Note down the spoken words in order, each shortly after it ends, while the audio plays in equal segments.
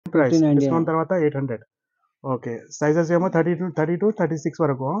Price 1599. Discount తర్వాత 800. Okay, sizes ఏమో 32 36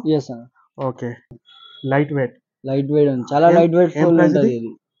 వరకు. Yes sir. Okay, light weight ఉంది, చాలా ఏం లైట్ వెయిట్ ఏం ఫోల్డ్ ప్రైస్ ఉంటుంది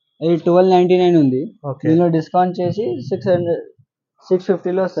ఇది? ఇది 1299 ఉంది. ఓకే, దీనిలో డిస్కౌంట్ చేసి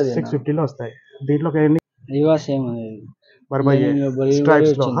 650లో వస్తుంది. 650లో వస్తాయి. దీంట్లో ఎన్ని ఇవా సేమ్ అనేది బర్బయ్యే బరీ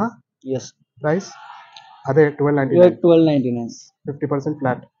స్ట్రైప్స్ లో వచ్చింది. ఎస్, ప్రైస్ అదే 1299. 1299. 50%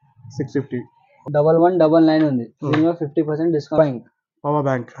 ఫ్లాట్ 650. 1199 ఉంది. దీనిలో 50% discount. Power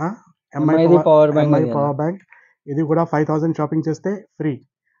bank MI the power bank MI అది పవర్ బ్యాంక్. ఇది కూడా 5000 షాపింగ్ చేస్తే ఫ్రీ.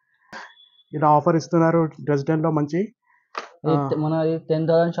 ఇలా ఆఫర్ ఇస్తున్నారు డ్రెస్డెన్ లో. మంచి మన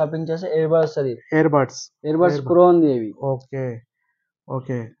 10,000 షాపింగ్ చేస్తే ఇయర్ బడ్స్ వస్తుంది. ఇయర్ బడ్స్ ప్రో ఉంది ఇవి. ఓకే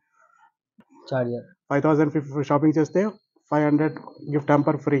ఓకే, చార్జర్ 5000 షాపింగ్ చేస్తే 500 గిఫ్ట్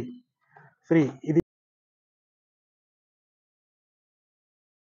హ్యాంపర్ ఫ్రీ. ఇది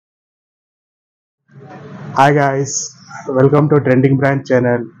hi guys, welcome to trending brand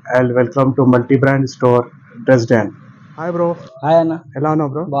channel and welcome to multi brand store Dresden. Hi bro. Hi అన్న, ఎలా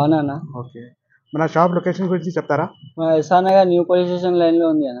ఉన్నావు బ్రో? బాగున్నా అన్న. ఓకే, మన షాప్ లొకేషన్ గురించి చెప్తారా? మన SR Nagar new police station line లో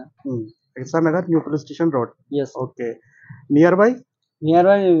ఉంది అన్న. SR Nagar new police station road. Yes. Okay, near by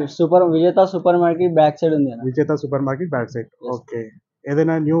విజేత సూపర్ మార్కెట్ బ్యాక్ సైడ్ ఉంది అన్న. విజేత super market back side. Okay,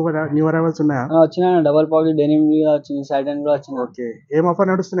 ఏదైనా న్యూ అరైవల్స్ ఉన్నాయా? వచ్చిన డబల్ పాకెట్ డెనిమ్ వచ్చింది, సాటన్ కూడా వచ్చింది. ఓకే, ఏం ఆఫర్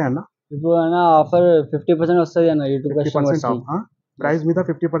నడుస్తున్నాయి అన్న? ఇప్పుడు అన్న ఆఫర్ 50% వస్తుంది అన్న. యూట్యూబ్ కస్టమర్స్ ప్రైస్ మీద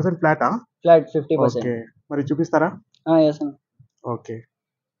 50% ఫ్లాట్ 50%. ఓకే, మరి చూపిస్తారా? ఎస్ అన్న. ఓకే,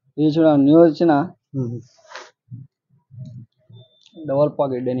 ఇది చూడండి, న్యూ వచ్చిన double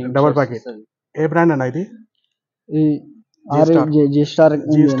pocket denim. Double pocket ఏ బ్రాండ్ అన్న ఇది? జీ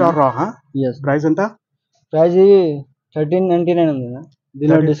స్టార్ రా. ఎస్. ప్రైస్ ఎంత? ప్రైస్ 1399 ఉంది అన్న.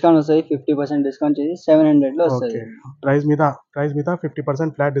 దీనిలో డిస్కౌంట్ వస్తుంది, 50% డిస్కౌంట్ చేసి 700 లో వస్తుంది. ప్రైస్ మీద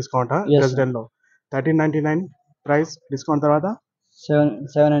 50% ఫ్లాట్ డిస్కౌంట్ డ్రెస్డెన్ లో. 1399 ప్రైస్, డిస్కౌంట్ తర్వాత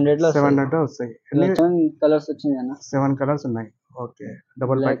 700 లో 700 వస్తాయి. ఎన్ని కలర్స్ వచ్చింది అన్న? 7 కలర్స్ ఉన్నాయి. Okay,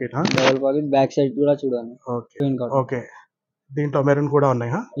 double packet. Double packet back side కూడా చూడండి. ఓకే ఓకే, దీంట్లో మెరూన్ కూడా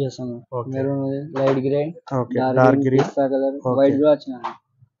ఉన్నాయి. ఎస్ అన్న. Maroon, light grey, okay, dark green, పిస్తా కలర్, వైట్ కూడా వచ్చింది.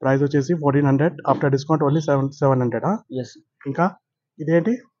 ప్రైస్ వచ్చేసి 1400. After discount only 700. ఎస్. ఇంకా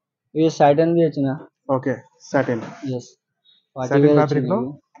ఇదేంటి? ఇది సాటన్ ది వచ్చిన. Okay, satin. Yes. Satin fabric లో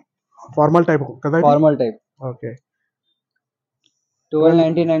ఫార్మల్ టైప్ కదా? Formal type. ఓకే,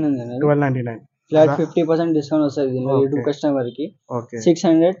 1299 ఉంది. 1299 ఫ్లాట్ 50% డిస్కౌంట్ వస్తుంది దీనిలో యూట్యూబ్ కస్టమర్ కి. ఓకే,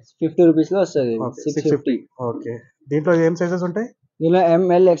 650 రూపీస్ లో వస్తుంది. 650. ఓకే, దీంట్లో ఏం సైజెస్ ఉంటాయి? దీనిలో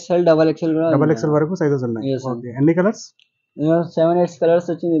ML, XL, XXL కూడా XXL వరకు సైజెస్ ఉన్నాయి. ఓకే, ఎన్ని కలర్స్? 7-8 కలర్స్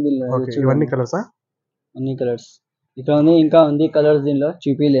వచ్చింది దీనిలో. ఇవన్నీ కలర్స్? అన్ని కలర్స్ ఇక్కడ ఉంది. ఇంకా ఉంది కలర్స్ దీనిలో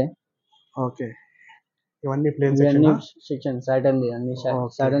చూపిలే. ఓకే, ఇవన్నీ ప్లేన్ సెక్షన్ సాటన్ ది, అన్ని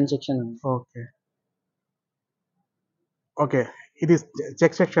సాటన్ సెక్షన్ ఉంది. ఓకే ఓకే, ఇది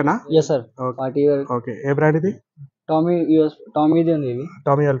check సెక్షనా? Yes sir. Party wear. Okay, ఏ బ్రాండ్ ఇది? టామీది ఉంది. ఇది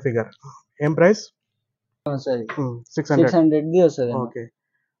టామీ ఎల్ఫిగర్. ఏం ప్రైస్? 600 ది వస్తుంది. ఓకే,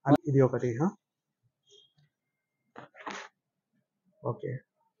 ఇది ఒకటి. ఓకే,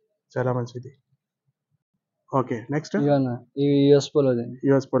 చాలా మంచిది. ఓకే, నెక్స్ట్ ఇవి యూఎస్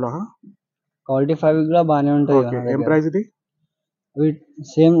పోలో. క్వాలిటీ ఫ్యాబ్రిక్ కూడా బాగానే ఉంటుంది. ఏం ప్రైస్ ఇది?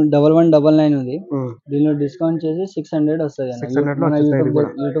 సేమ్ 1199 ఉంది. దీనిలో డిస్కౌంట్ చేసి 600 వస్తుంది. 600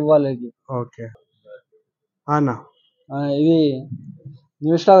 యూట్యూబ్ వాళ్ళకి. ఓకే అన్న, ఇది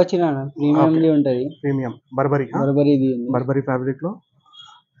న్యూ స్టాక్ వచ్చిన ప్రీమియం ది ఉంటది. ప్రీమియం బర్బరీ బర్బరీ ఫ్యాబ్రిక్ లో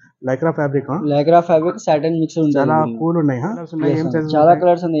లైక్రా ఫ్యాబ్రిక్ సాటన్ మిక్స్ ఉంటుంది. చాలా కూల్ ఉన్నాయి. చాలా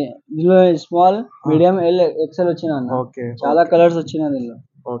కలర్స్ ఉన్నాయి దీనిలో. స్మాల్, మీడియం, ఎల్, ఎక్సెల్ వచ్చిన. ఓకే, చాలా కలర్స్ వచ్చిన దీనిలో.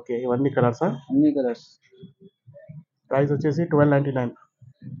 ఓకే, ఇవన్నీ కలర్స్? అన్ని కలర్స్. ప్రైస్ వచ్చేసి 1299.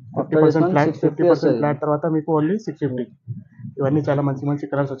 50% ఫ్లాట్ తర్వాత మీకు ఓన్లీ 650. ఇవన్నీ చాలా మంచి మంచి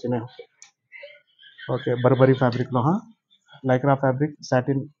కలర్స్ వచ్చినాయి. ఓకే, బర్బరీ ఫ్యాబ్రిక్ లో లైక్రా ఫ్యాబ్రిక్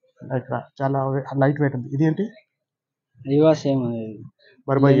సాటిన్ లైక్రా, చాలా లైట్ వెయిట్ ఉంది. ఇది ఏంటి? ఇవా సేమ్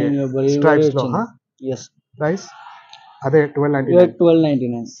బర్బరీ స్ట్రైప్స్ లో. ఎస్. ప్రైస్ అదే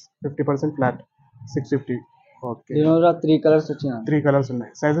 1299. 50% ఫ్లాట్ 650. ఓకే, దీనిలో 3 కలర్స్ వచ్చినాయి. 3 కలర్స్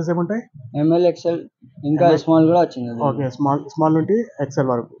ఉన్నాయి. సైజెస్ ఏముంటాయి? ML, XL, ఇంకా స్మాల్ కూడా వచ్చింది. ఓకే, స్మాల్ నుండి XL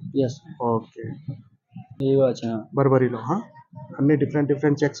వరకు. ఎస్. ఓకే, ఇవి వచ్చిన బర్బరీలో అన్ని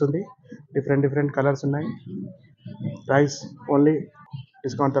డిఫరెంట్ చెక్స్ ఉంది. డిఫరెంట్ కలర్స్ ఉన్నాయి. ప్రైస్ ఓన్లీ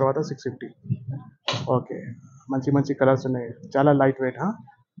డిస్కౌంట్ తర్వాత 650. ఓకే, మంచి కలర్స్ ఉన్నాయి. చాలా లైట్ వెయిట్.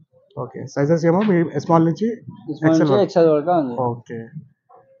 ఓకే, సైజెస్ ఏమో మీ స్మాల్ నుంచి XL వరకు. ఓకే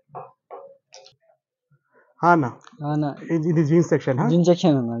అన్న, ఇది జీన్స్ సెక్షన్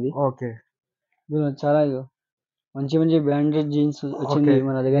అన్నది. ఓకే, చాలా మంచి బ్రాండెడ్ జీన్స్ వచ్చింది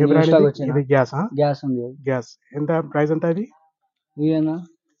మన దగ్గర. ఇది గ్యాస్ ఉంది. గ్యాస్ ఎంత? ప్రైస్ ఎంత? ఇది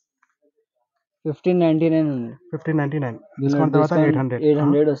 1599 ఉంది. 1599 దీనిలో డిస్కౌంట్ తర్వాత డిస్కౌంట్ 800.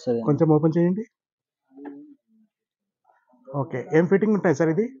 800 వస్తుంది. కొంచెం ఓపెన్ చేయండి. ఓకే, ఏం ఫిట్టింగ్ ఉంటాయి సార్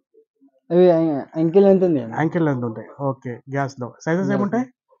ఇది? అవి యాంకిల్ ఎంత ఉంది? యాంకిల్ లెంత్ ఉంటాయి. ఓకే, గ్యాస్లో సైజెస్ ఏముంటాయి?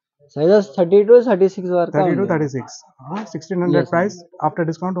 సైజెస్ 30 to 36 వరకు 30 to ఉంది. 36. 1600 ప్రైస్, ఆఫ్టర్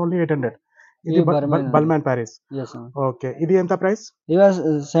డిస్కౌంట్ ఓన్లీ 800. ఇది ఇది Burman బల్మాన్ Paris. yes sir. Okay, ఇది ఎంత ప్రైస్? ఇవి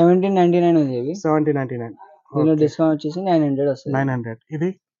 1799 ఉంది. ఇవి 1799. దీనిలో డిస్కౌంట్ వచ్చేసి 900 వస్తుంది. 900. ఇది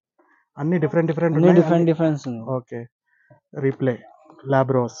అన్ని డిఫరెంట్ అన్ని డిఫరెన్స్ ఉంది. Okay, replay,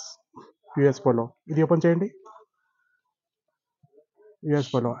 లాబ్రోస్, US polo. ఇది ఓపెన్ చేయండి. US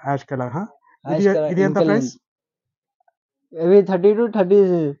polo ash colour. ఇది ఎంత ప్రైస్? ఇవి 30 to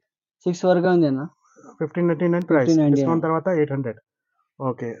 36 వరకు ఉంది అన్న. 1599 ప్రైస్, డిస్కౌంట్ తర్వాత 800.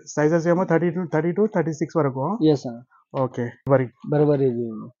 ఓకే, సైజెస్ ఏమో 30 to 36 వరకు. yes sir. Okay, Burberry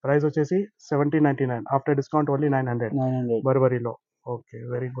price వచ్చేసి 1799, after discount only 900. బర్బరీలో. Okay,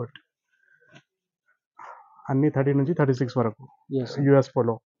 very good. అన్ని 30 నుంచి 36 వరకు. US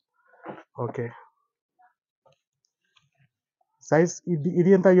polo. ఓకే, సైజ్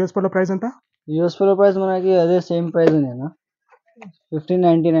ఇది ఎంత? యుఎస్ పోలో ప్రైస్ ఎంత? యుఎస్ పోలో ప్రైస్ మనకి అదే సేమ్ ప్రైస్ ఉంది అన్న.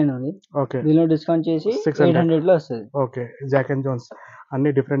 1599 ఉంది. ఓకే, దీనిలో డిస్కౌంట్ చేసి 800 లో వస్తుంది. ఓకే, జాక్ అండ్ జోన్స్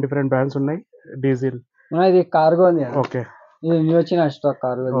అన్ని డిఫరెంట్ బ్రాండ్స్ ఉన్నాయి. డీజిల్, ఇది కార్గో ఉంది. ఓకే, ఇది న్యూ వచ్చిన స్టాక్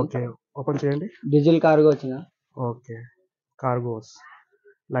కార్గో. ఓకే, ఓపెన్ చేయండి. డీజిల్ కార్గో వచ్చిన. ఓకే, కార్గోస్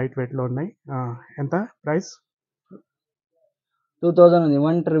లైట్ వెయిట్ లో ఉన్నాయి. ఎంత ప్రైస్? 2000 ఉంది.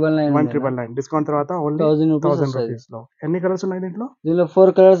 1999 డిస్కౌంట్ తర్వాత ఓన్లీ 1000 రూపీస్ లో. ఎన్ని కలర్స్ ఉన్నాయి దీంట్లో? 4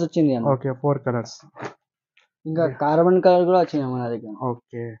 కలర్స్ వచ్చింది. Okay, 4 colours. ఇంకా కార్బన్ కలర్ కూడా వచ్చింది మన దగ్గర.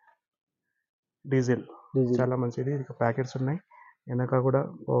 ఓకే, డీజిల్ చాలా మంచిది. ఇంకా ప్యాకెట్స్ ఉన్నాయి వెనక కూడా.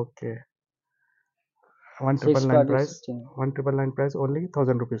 Okay, 1999 price. 1999 price, only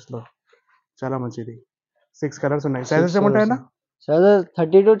 1000 rupees లో. చాలా మంచిది. 6 కలర్స్ ఉన్నాయి. సైజెస్ ఏముంటాయన్నా? సైజెస్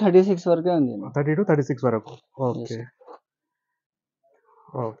 30 to 36 వరకే ఉంది. 30 to 36 వరకు. ఓకే,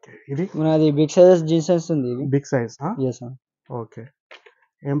 ఓకే, ఇది మనది బిగ్ సైజెస్ జీన్స్ ఉంది. ఇది big size. yes sir. Okay,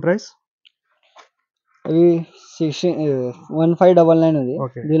 ఏం ప్రైస్? అవి 1599 ఉంది.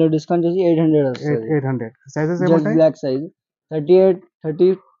 దీనిలో డిస్కౌంట్ చేసి 800 వస్తుంది. 800. సైజెస్ ఏముంటాయి? బ్లాక్ సైజ్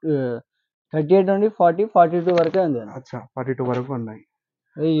 38 నుండి 42 వరకే ఉంది. అచ్చా, 42 వరకు ఉన్నాయి.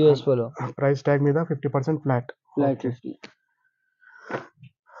 US polo. ప్రైస్ ట్యాగ్ మీద 50% ఫ్లాట్. 50.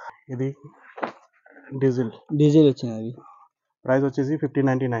 ఇది డీజిల్ వచ్చినది. ప్రైస్ వచ్చేసి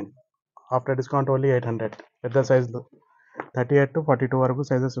 1599, ఆఫ్టర్ డిస్కౌంట్ ఓన్లీ 800. పెద్ద సైజులో 38 to 42 వరకు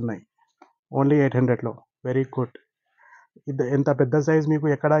సైజెస్ ఉన్నాయి. ఓన్లీ 800లో. Very good. ఇది ఎంత పెద్ద సైజ్ మీకు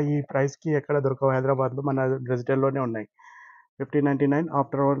ఎక్కడ ఈ ప్రైస్కి ఎక్కడ దొరకవు హైదరాబాద్లో. మన డ్రెస్డెన్లోనే ఉన్నాయి. 1599,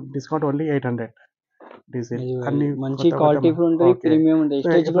 ఆఫ్టర్ డిస్కౌంట్ ఓన్లీ 800. డీజిల్ అన్ని మంచి క్వాలిటీ ఉంటుంది. ప్రీమియం ఉంటుంది.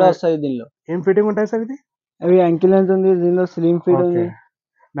 స్టెచ్ కూడా వస్తుంది దీనిలో. ఏం ఫిట్టింగ్ ఉంటాయి సార్ ఇది? అవి యాంకిల్ లెంత్ ఉంది. దీనిలో స్లిమ్ ఫిట్ ఉంది.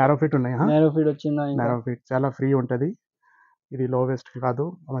 నారో ఫిట్ ఉన్నాయి. నారో ఫిట్ వచ్చిందా? నారో ఫిట్ చాలా ఫ్రీ ఉంటుంది. ఇది లోవెస్ట్ కాదు,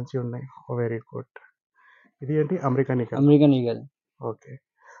 మంచిగా ఉన్నాయి. Very good. ఇది ఏంటి? American eagle. ఓకే,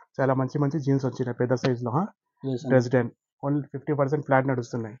 చాలా మంచి జీన్స్ వచ్చినాయి పెద్ద సైజులో. డ్రెస్డెన్ ఓన్లీ 50% ఫ్లాట్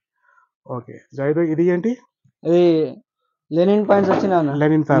నడుస్తున్నాయి. ఓకే, జైదు ఇది ఏంటి? ఇది లెనిన్ పాయింట్స్ వచ్చిన.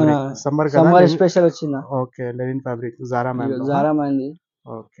 లెనిన్ ఫ్యాబ్రిక్, సమ్మర్ స్పెషల్ వచ్చిన. Okay, linen fabric Zara man.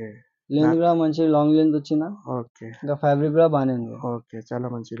 Okay, length కూడా మంచి లాంగ్ లెంత్ వచ్చిన. ఓకే, ఇంకా ఫ్యాబ్రిక్ కూడా బాగానే ఉంది. ఓకే, చాలా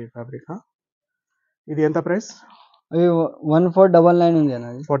మంచిది ఫ్యాబ్రిక్. ఇది ఎంత ప్రైస్? అవి 1499 ఉంది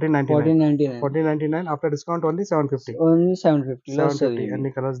అన్నది. 1499, ఆఫ్టర్ డిస్కౌంట్ ఓన్లీ 750. ఓన్లీ 750. అన్ని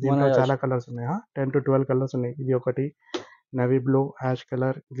కలర్స్ దీంట్లో చాలా కలర్స్ ఉన్నాయి. 10 to 12 కలర్స్ ఉన్నాయి. ఇది ఒకటి navy blue, ash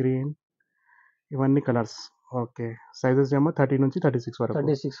colour, green, ఇవన్నీ కలర్స్. ఓకే, సైజెస్ ఏమో 30 నుంచి 36 వరకు.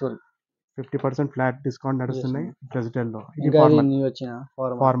 50% ఫ్లాట్ డిస్కౌంట్ నడుస్తున్నాయి డ్రెస్డెన్లో. ఇది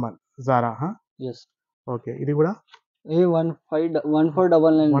ఫార్మల్ జారా. ఓకే, ఇది కూడా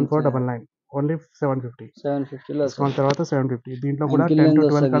 1499, ఓన్లీ 750. డిస్కౌంట్ తర్వాత 750. దీంట్లో కూడా 10 to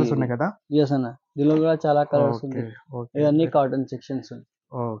 12 కలర్స్ ఉన్నాయి కదా? yes అన్న. దీనిలో కూడా చాలా కలర్స్ ఉన్నాయి. ఇవన్నీ కాటన్ సెక్షన్స్.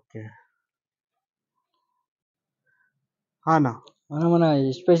 ఓకే, అన్న మన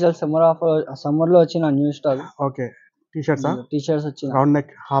స్పెషల్ సమ్మర్ లో వచ్చిన న్యూ స్టాక్. ఓకే, టీ-షర్ట్స్ వచ్చిన. Round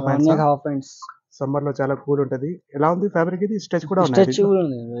neck half hands. Summer లో చాలా కూల్ ఉంటది. ఎలా ఉంది ఫ్యాబ్రిక్? ఇది స్ట్రెచ్ కూడా ఉంది.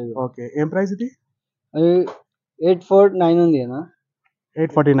 ఓకే, ఏం ప్రైస్ ఇది? 849 ఉంది అన్న.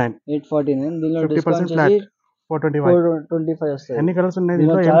 849. దీనిలో 50% ఫ్లాట్ 425 వస్తాయి. ఎన్ని కలర్స్ ఉన్నాయి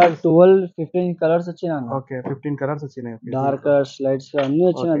దీంట్లో? 15 కలర్స్ వచ్చినా. ఓకే, 15 కలర్స్ వచ్చినాయి. డార్క్ కలర్స్, లైట్స్ అన్ని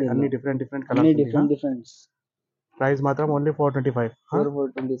వచ్చినాయి. అన్ని డిఫరెంట్ కలర్స్. ప్రైస్ మాత్రం ఓన్లీ 425.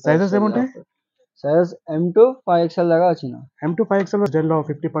 సైజెస్ ఏముంటాయి? సైజెస్ M to 5XL దాకా వచ్చిన. M to 5XL జెల్లో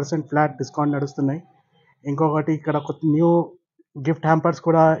 50% flat discount నడుస్తున్నాయి. ఇంకొకటి ఇక్కడ న్యూ గిఫ్ట్ హ్యాంపర్స్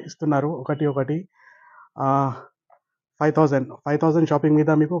కూడా ఇస్తున్నారు. ఒకటి 5,000 షాపింగ్ మీద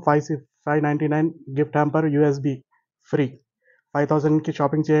మీకు 599 gift hamper USB free. 5,000కి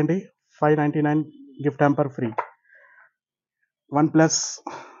shopping చేయండి, 599 gift hamper free. OnePlus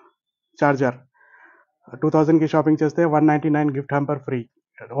charger 2,000కి shopping చేస్తే 199 gift hamper free.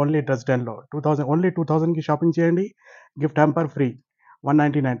 Only డ్రెస్డెన్లో 2,000కి shopping చేయండి, gift hamper free.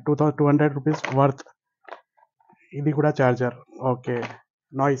 199 200 rupees worth. ఇది కూడా చార్జర్. ఓకే.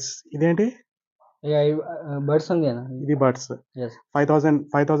 నాయిస్ ఇదేంటి? బర్డ్స్ ఉంది అన్న. ఇది బర్డ్స్.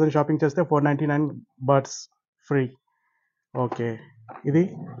 5,000 షాపింగ్ చేస్తే 499 బర్డ్స్ ఫ్రీ. ఓకే. ఇది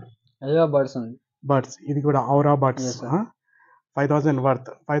బర్డ్స్ ఉంది. బర్డ్స్ ఇది కూడా ఔరా బర్డ్స్. 5,000 వర్త్.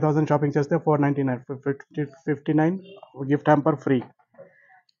 5,000 షాపింగ్ చేస్తే 499 59 gift hamper free.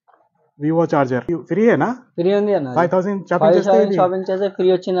 Vivo charger ఫ్రీయేనా? Free ఉంది అన్న. 5,000 షాపింగ్ చేస్తే ఫ్రీ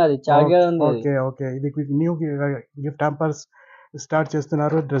వచ్చింది. అది చార్జర్ ఉంది. Okay okay. ఇది న్యూ గిఫ్ట్ హ్యాంపర్స్ స్టార్ట్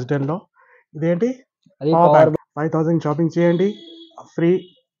చేస్తున్నారు డ్రెస్డెన్లో. ఇదేంటి? 5,000 షాపింగ్ చేయండి, ఫ్రీ.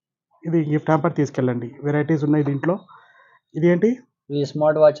 ఇది గిఫ్ట్ హ్యాంపర్ తీసుకెళ్ళండి. వెరైటీస్ ఉన్నాయి దీంట్లో. ఇది ఏంటి?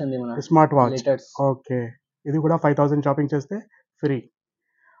 స్మార్ట్ వాచ్ ఉంది. Smart watch. ఓకే. ఇది కూడా 5,000 షాపింగ్ చేస్తే ఫ్రీ.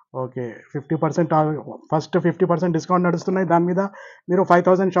 ఓకే. 50% ఫస్ట్ 50% డిస్కౌంట్ నడుస్తున్నాయి. దాని మీద మీరు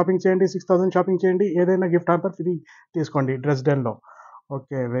 5,000 షాపింగ్ చేయండి, 6,000 షాపింగ్ చేయండి, ఏదైనా గిఫ్ట్ హ్యాంపర్ ఫ్రీ తీసుకోండి డ్రెస్డెన్లో.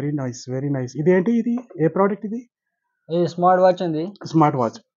 Okay. Very nice, very nice. ఇదేంటి? ఇది ఏ ప్రోడక్ట్? ఇది స్మార్ట్ వాచ్ ఉంది. Smart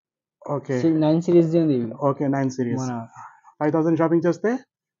watch. ఓకే. 9 సిరీస్ ఉంది. ఓకే. 9 సిరీస్. 5,000 షాపింగ్ చేస్తే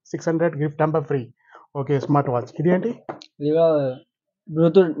 600 gift hamper free. Okay. Smart watch. ఇది ఏంటి?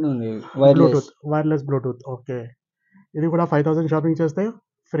 బ్లూటూత్ ఉంది. Wireless Bluetooth. ఓకే. ఇది కూడా 5,000 షాపింగ్ చేస్తే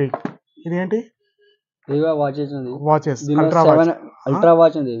ఫ్రీ. ఇది ఏంటి? వాచెస్ ఉంది. వాచెస్. అల్ట్రా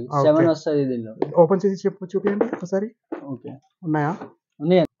వాచ్ ఉంది. 7 వస్తుంది దీనిలో. ఓపెన్ చేసి చూపించండి ఒకసారి. ఓకే. ఉన్నాయా?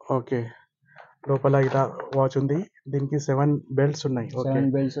 ఉన్నాయి. ఓకే. లోపల ఇలా వాచ్ ఉంది. దీనికి 7 బెల్ట్స్ ఉన్నాయి. 7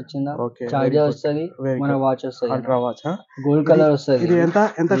 బెల్ట్స్ వచ్చిందా? ఓకే. చార్జర్ వస్తుంది, మన వాచ్ వస్తుంది. Ultra watch. గోల్డ్ కలర్ వస్తుంది. ఇది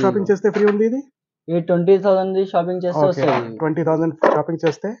ఎంత షాపింగ్ చేస్తే ఫ్రీ ఉంది? ఇది 20,000 షాపింగ్ చేస్తే వస్తుంది. 20,000 షాపింగ్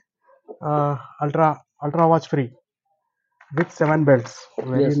చేస్తే ultra watch free with 7 belts.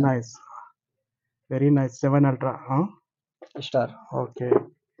 Very nice, very nice. 7 ultra star. Okay.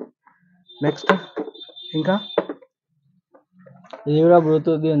 Next ఇంకా ఇది కూడా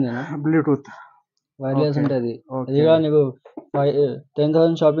బ్లూటూత్ ఉంది. బ్లూటూత్ వైర్లెస్ ఉంటుంది. ఇది కూడా నీకు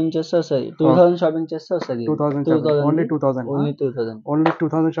 10,000 షాపింగ్ చేస్తే వస్తుంది. 2,000 షాపింగ్ చేస్తే వస్తుంది. 2,000 ఓన్లీ 2,000. ఓన్లీ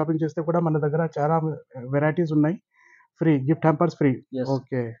 2,000 షాపింగ్ చేస్తే కూడా మన దగ్గర చాలా వెరైటీస్ ఉన్నాయి. Free gift hampers free.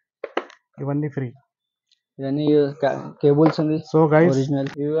 Okay. ఇవన్నీ ఫ్రీ. ఇవన్నీ కేబుల్స్ ఉంది. సో గైస్, ఒరిజినల్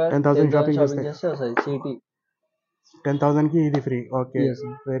 10,000 షాపింగ్ చేస్తే వస్తుంది. సిటీ 10,000కి ఇది ఫ్రీ. ఓకే.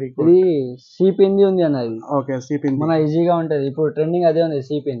 Very good. ఇది సి పిన్ ఉంది అన్నది. ఓకే. సి పిన్ మన ఈజీగా ఉంటది. ఇప్పుడు ట్రెండింగ్ అదే ఉంది,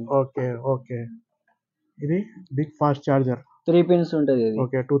 సి పిన్. ఓకే. ఓకే. ఇది బిగ్ ఫాస్ట్ చార్జర్. 3 పిన్స్ ఉంటది.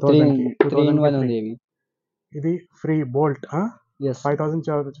 ఓకే. 2,000 ఉంది. ఇది ఫ్రీ బోల్ట్. 5,000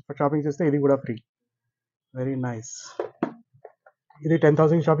 షాపింగ్ చేస్తే ఇది కూడా ఫ్రీ. Very nice. ఇది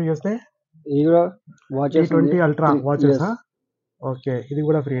 10,000 షాపింగ్ చేస్తే ఇది కూడా వాచెస్ 20 అల్ట్రా వాచెస్. ఓకే. ఇది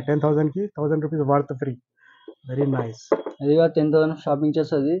కూడా free. 10,000కి 1,000 rupees worth free. Very nice. ఇది కూడా 10,000 షాపింగ్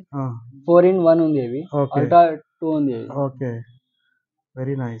చేస్తుంది. 4-in-1 ఉంది. ఇవి అల్ట్రా 2 ఉంది. ఓకే.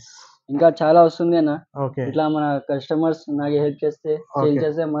 Very nice. ఇంకా చాలా వస్తుంది అన్న. ఓకే. ఇట్లా మన కస్టమర్స్ నాకు హెల్ప్ చేస్తే, సేల్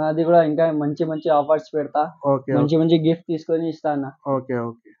చేస్తే మనది కూడా ఇంకా మంచి మంచి ఆఫర్స్ పెడతా. మంచి మంచి గిఫ్ట్ తీసుకొని ఇస్తా అన్న. ఓకే.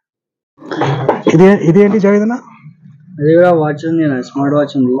 ఓకే. ఇది ఏంటి జావేద్? అది కూడా వాచ్ ఉంది అన్న. స్మార్ట్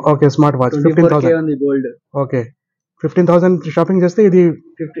వాచ్ ఉంది. ఓకే. స్మార్ట్ వాచ్ 15,000 ఉంది. గోల్డ్. ఓకే. 15,000 షాపింగ్ చేస్తే ఇది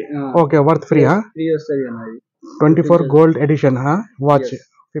 50. ఓకే. Worth free. ఫ్రీ వస్తుంది అన్న. 24 గోల్డ్ ఎడిషన్ వాచ్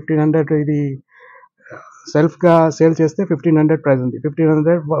 1,500. ఇది సెల్ఫ్ గా సేల్ చేస్తే 1,500 ప్రైస్ ఉంది.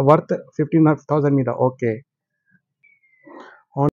 1,500 వర్త్ 15,000 మీద. ఓకే.